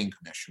gaming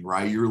commission,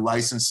 right? You're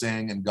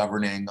licensing and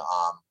governing,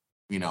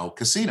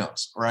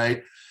 casinos,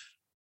 right?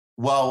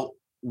 Well,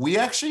 we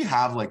actually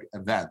have like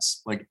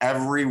events like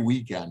every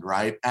weekend,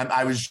 right? And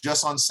I was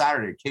just on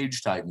Saturday,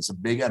 Cage Titans, a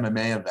big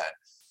MMA event.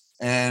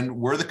 And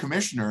we're the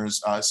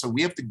commissioners, so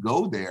we have to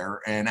go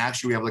there, and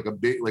actually we have like a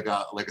big, like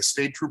a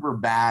state trooper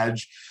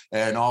badge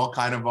and all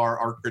kind of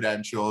our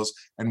credentials,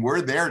 and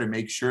we're there to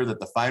make sure that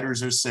the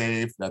fighters are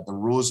safe, that the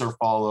rules are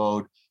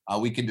followed.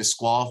 We can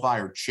disqualify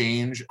or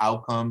change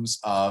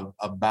outcomes of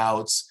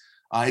bouts.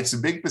 It's a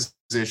big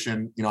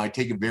position. I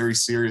take it very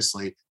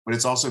seriously, but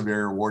it's also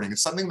very rewarding.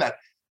 It's something that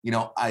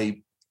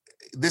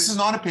this is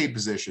not a paid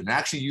position. It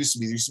actually used to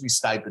be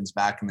stipends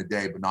back in the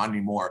day, but not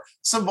anymore.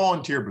 It's a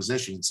volunteer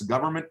position. It's a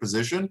government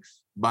position,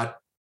 but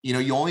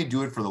you only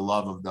do it for the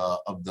love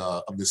of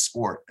the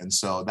sport. And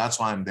so that's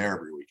why I'm there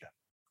every weekend.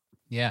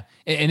 Yeah.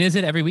 And is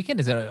it every weekend?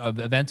 Is it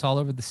events all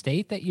over the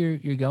state that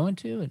you're going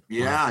to?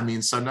 Yeah. I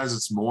mean, sometimes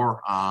it's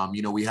more.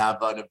 We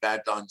have an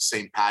event on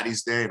St.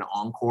 Paddy's Day in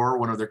Encore,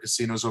 one of their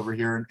casinos over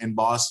here in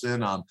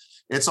Boston.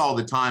 It's all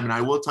the time. And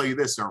I will tell you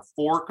this, there are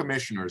 4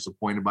 commissioners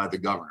appointed by the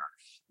governor.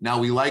 Now,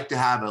 we like to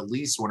have at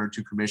least 1 or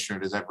 2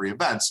 commissioners at every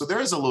event. So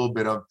there is a little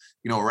bit of,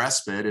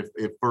 respite.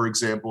 If, for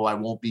example, I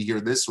won't be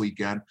here this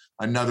weekend,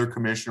 another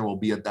commissioner will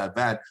be at that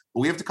event, but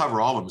we have to cover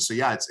all of them. So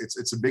yeah,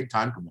 it's a big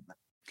time commitment.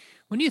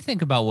 When you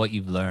think about what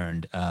you've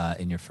learned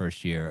in your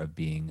first year of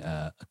being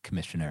a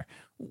commissioner,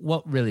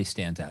 what really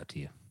stands out to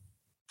you?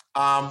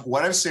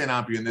 What I'm saying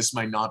out to you, and this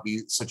might not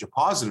be such a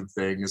positive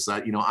thing, is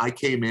that, I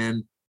came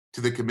in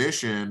to the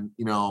commission,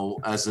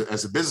 as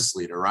a business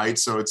leader, right?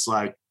 So it's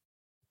like,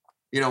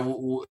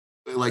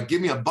 give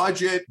me a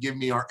budget, give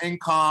me our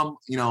income,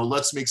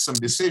 let's make some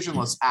decision,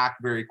 let's act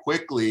very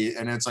quickly.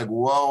 And it's like,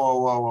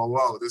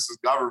 whoa, this is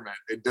government.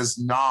 It does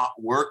not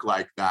work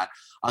like that.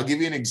 I'll give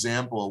you an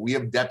example. We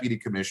have deputy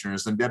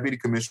commissioners, and deputy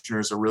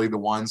commissioners are really the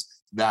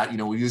ones that,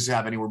 we usually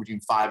have anywhere between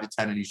 5 to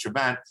 10 at each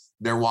event.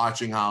 They're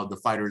watching how the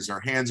fighters,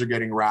 their hands are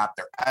getting wrapped,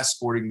 they're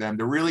escorting them.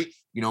 They're really,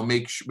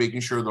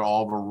 making sure that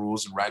all of our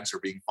rules and regs are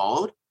being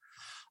followed.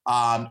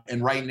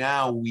 And right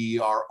now we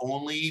are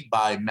only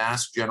by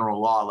mass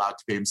general law allowed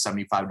to pay them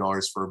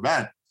 $75 for an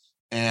event.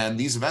 And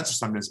these events are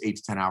sometimes 8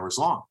 to 10 hours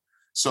long.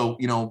 So,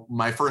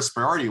 my first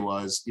priority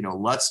was,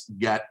 let's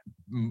get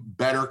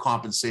better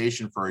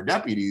compensation for our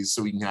deputies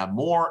so we can have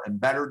more and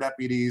better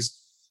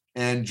deputies.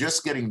 And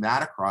just getting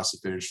that across the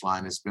finish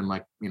line has been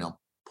like,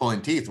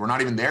 pulling teeth. We're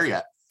not even there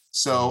yet.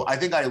 So I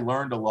think I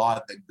learned a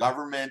lot that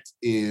government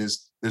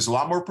there's a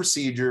lot more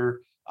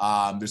procedure.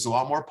 There's a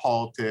lot more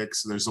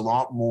politics. There's a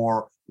lot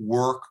more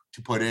work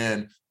to put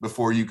in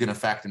before you can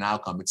affect an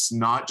outcome. It's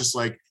not just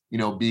like,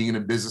 being in a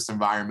business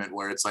environment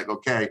where it's like,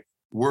 okay,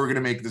 we're going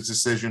to make this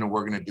decision and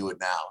we're going to do it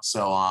now.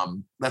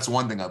 So that's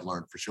one thing I've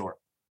learned for sure.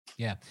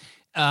 Yeah.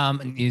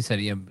 And you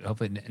said,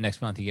 hopefully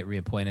next month you get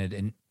reappointed.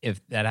 And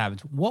if that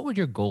happens, what would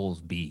your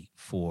goals be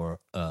for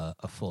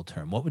a full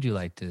term? What would you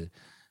like to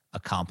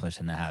accomplish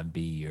and have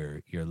be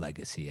your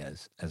legacy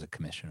as a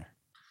commissioner?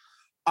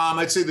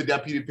 I'd say the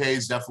deputy pay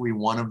is definitely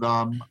one of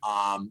them.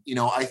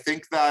 I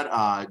think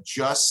that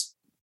just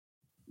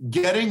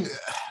getting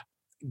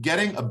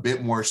a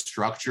bit more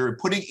structure,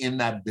 putting in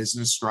that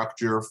business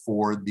structure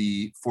for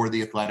the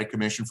athletic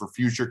commission, for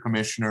future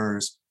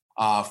commissioners,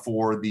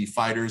 for the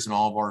fighters and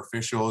all of our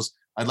officials.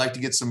 I'd like to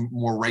get some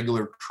more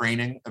regular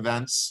training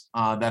events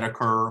that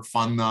occur,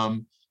 fund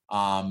them,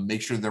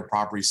 make sure they're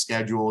properly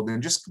scheduled,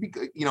 and just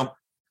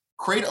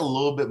create a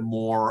little bit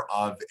more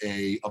of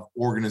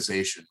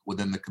organization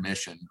within the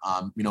commission.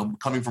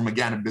 Coming from,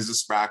 again, a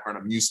business background,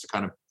 I'm used to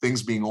kind of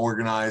things being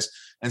organized.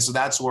 And so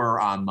that's where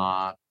I'm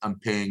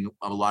paying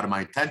a lot of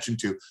my attention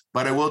to.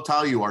 But I will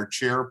tell you, our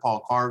chair,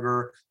 Paul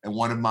Carger, and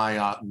one of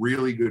my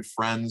really good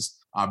friends,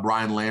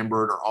 Brian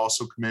Lambert, are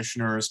also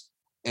commissioners.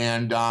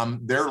 And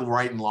they're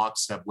right in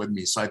lockstep with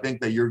me. So I think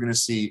that you're going to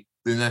see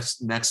the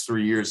next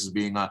 3 years as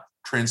being a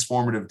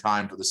transformative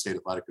time for the State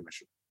Athletic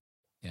Commission.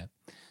 Yeah.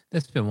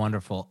 That's been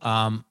wonderful.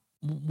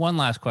 One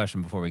last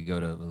question before we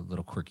go to a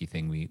little quirky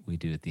thing we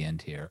do at the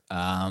end here.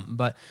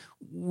 But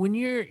when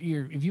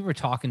if you were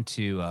talking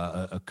to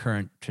a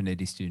current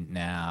Trinity student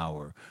now,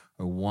 or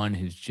one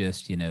who's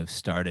just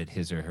started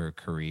his or her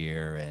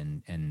career,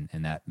 and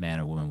that man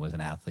or woman was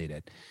an athlete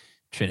at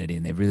Trinity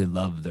and they really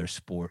love their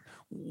sport,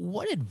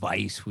 what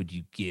advice would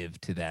you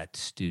give to that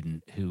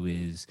student who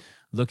is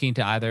looking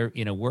to either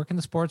work in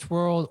the sports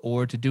world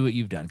or to do what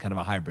you've done, kind of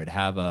a hybrid,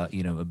 have a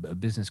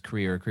business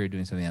career, a career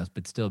doing something else,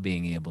 but still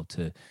being able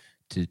to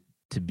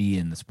be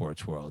in the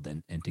sports world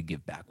and to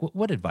give back?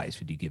 What advice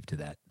would you give to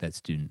that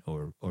student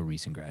or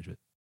recent graduate?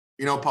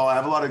 Paul, I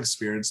have a lot of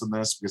experience in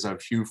this because I have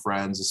a few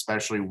friends,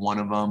 especially one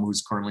of them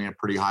who's currently a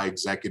pretty high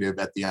executive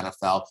at the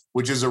NFL,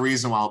 which is the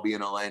reason why I'll be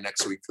in LA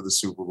next week for the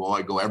Super Bowl.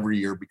 I go every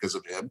year because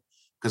of him,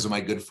 because of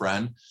my good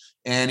friend.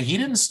 And he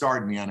didn't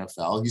start in the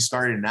NFL. He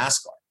started in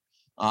NASCAR.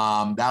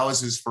 That was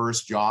his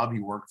first job. He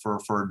worked for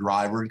a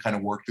driver and kind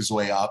of worked his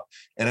way up.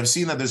 And I've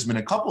seen that there's been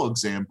a couple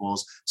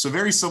examples. So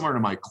very similar to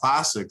my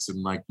classics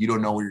and like, you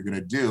don't know what you're going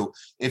to do.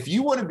 If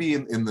you want to be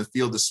in the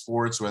field of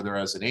sports, whether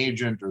as an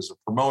agent or as a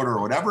promoter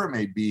or whatever it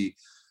may be,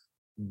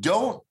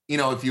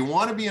 if you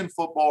want to be in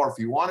football or if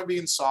you want to be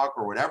in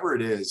soccer or whatever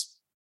it is,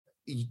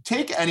 you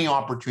take any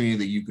opportunity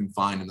that you can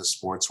find in the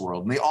sports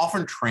world, and they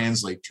often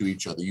translate to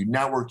each other. You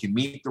network, you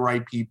meet the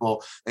right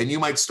people, and you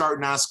might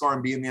start NASCAR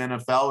and be in the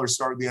NFL, or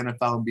start the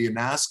NFL and be in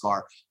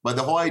NASCAR. But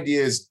the whole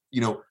idea is,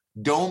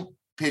 don't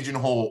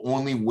pigeonhole,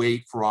 only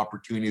wait for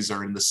opportunities that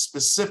are in the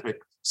specific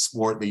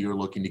sport that you're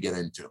looking to get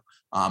into.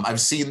 I've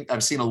seen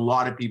a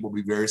lot of people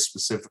be very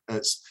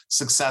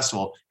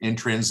successful in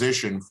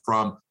transition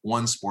from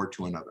one sport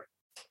to another.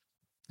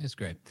 That's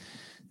great.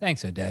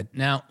 Thanks, Oded.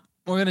 Now,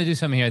 we're going to do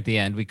something here at the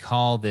end. We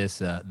call this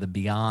the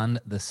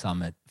Beyond the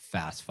Summit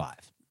Fast Five.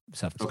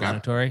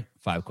 Self-explanatory. Okay.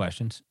 5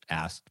 questions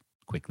asked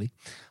quickly.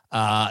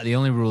 The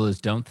only rule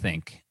is don't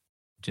think,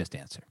 just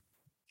answer.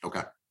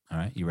 Okay. All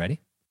right. You ready?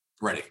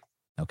 Ready.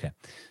 Okay.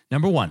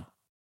 Number 1,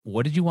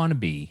 what did you want to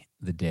be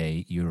the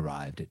day you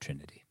arrived at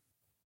Trinity?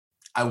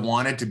 I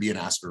wanted to be an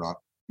astronaut.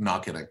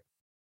 Not kidding.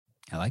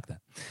 I like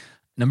that.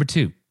 Number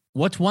 2,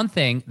 what's one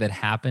thing that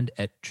happened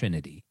at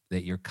Trinity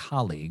that your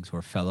colleagues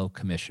or fellow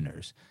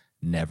commissioners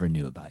never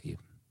knew about you?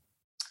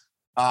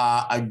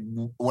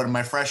 When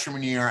my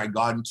freshman year, I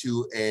got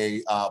into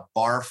a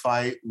bar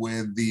fight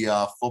with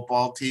the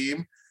football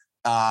team.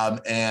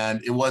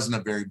 And it wasn't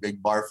a very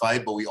big bar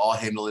fight, but we all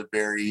handled it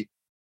very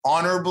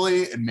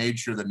honorably and made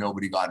sure that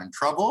nobody got in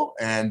trouble.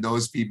 And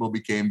those people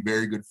became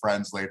very good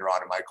friends later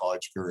on in my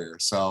college career.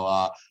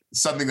 So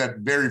something that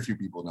very few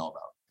people know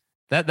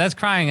about. That's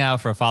crying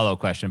out for a follow-up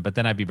question, but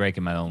then I'd be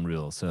breaking my own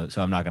rules. So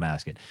I'm not going to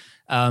ask it.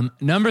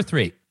 Number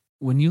 3,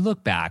 when you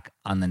look back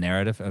on the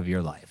narrative of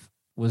your life,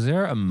 was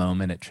there a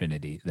moment at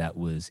Trinity that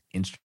was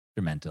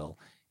instrumental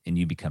in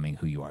you becoming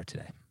who you are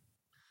today?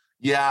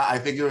 Yeah, I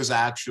think it was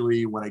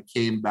actually when I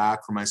came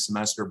back from my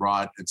semester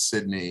abroad at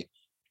Sydney.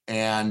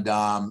 And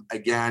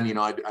again,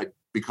 I'd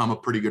become a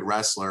pretty good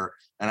wrestler,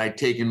 and I'd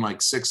taken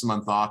like 6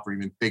 months off for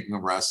even thinking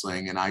of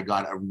wrestling. And I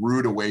got a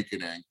rude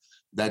awakening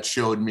that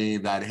showed me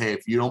that, hey,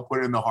 if you don't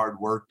put in the hard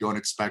work, don't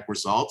expect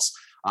results.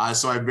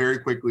 So I very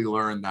quickly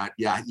learned that,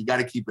 yeah, you got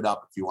to keep it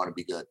up if you want to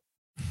be good.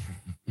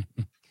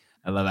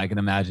 I love it. I can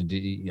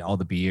imagine all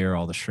the beer,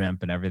 all the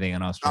shrimp and everything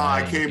in Australia.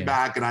 I came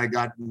back and I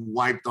got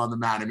wiped on the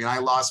mat. I mean, I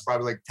lost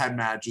probably like 10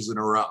 matches in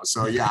a row.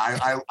 So yeah,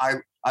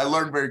 I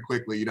learned very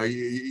quickly,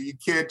 you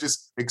can't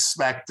just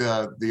expect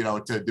to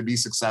be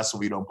successful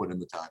if you don't put in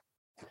the time.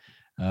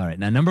 All right.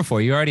 Now, number 4,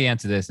 you already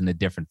answered this in a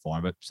different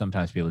form, but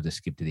sometimes people just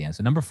skip to the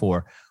answer. Number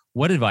 4,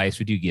 what advice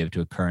would you give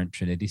to a current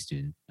Trinity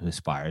student who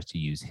aspires to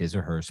use his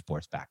or her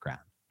sports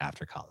background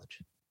after college?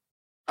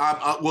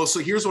 Well, so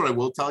here's what I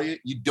will tell you.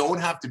 You don't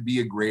have to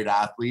be a great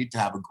athlete to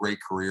have a great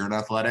career in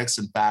athletics.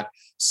 In fact,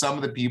 some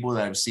of the people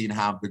that I've seen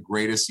have the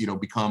greatest,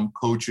 become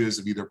coaches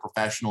of either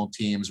professional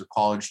teams or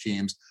college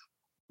teams.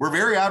 We're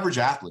very average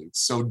athletes.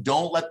 So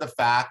don't let the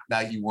fact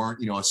that you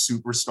weren't, a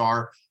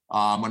superstar,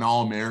 an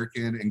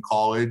All-American in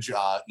college,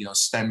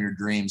 stem your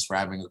dreams for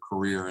having a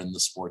career in the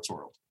sports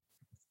world.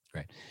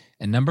 Great.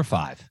 And number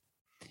 5,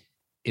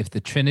 if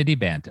the Trinity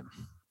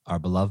Bantam, our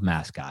beloved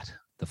mascot,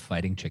 the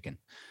Fighting Chicken,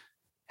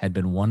 had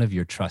been one of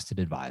your trusted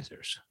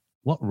advisors,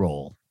 what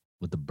role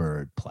would the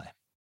bird play?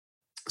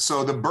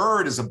 So the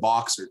bird is a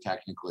boxer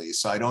technically.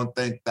 So I don't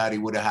think that he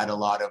would have had a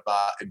lot of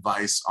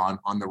advice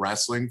on the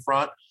wrestling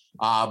front.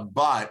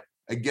 But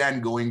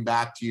again, going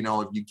back to,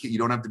 if you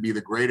don't have to be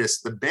the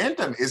greatest, the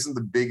Bantam isn't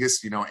the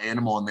biggest,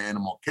 animal in the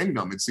animal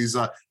kingdom. He's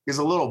a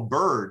little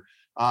bird,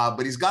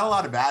 but he's got a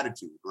lot of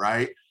attitude,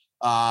 right?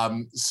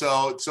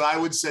 So I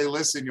would say,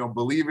 listen,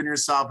 believe in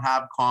yourself,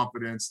 have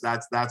confidence.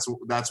 That's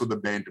what the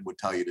Bantam would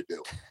tell you to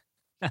do.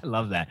 I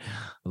love that.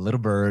 A little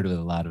bird with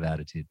a lot of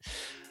attitude.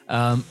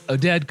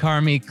 Oded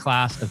Carmi,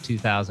 class of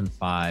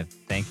 2005.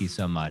 Thank you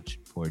so much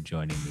for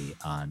joining me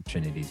on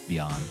Trinity's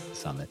Beyond the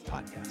Summit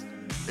podcast.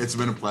 It's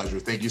been a pleasure.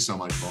 Thank you so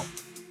much, Paul.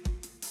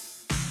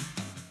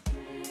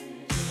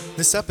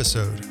 This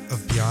episode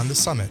of Beyond the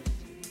Summit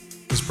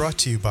was brought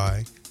to you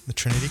by the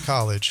Trinity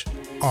College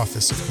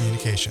Office of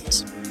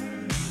Communications.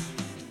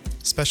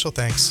 Special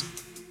thanks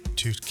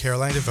to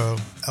Caroline DeVoe,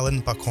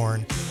 Ellen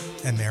Buckhorn,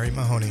 and Mary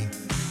Mahoney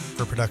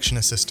for production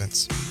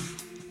assistance.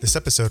 This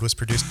episode was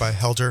produced by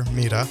Helder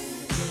Mira.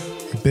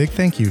 A big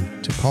thank you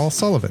to Paul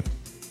Sullivan,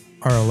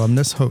 our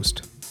alumnus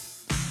host.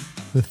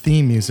 The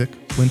theme music,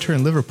 Winter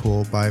in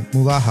Liverpool by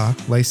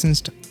Mulaha,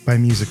 licensed by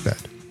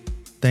MusicBed.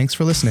 Thanks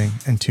for listening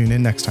and tune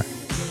in next time.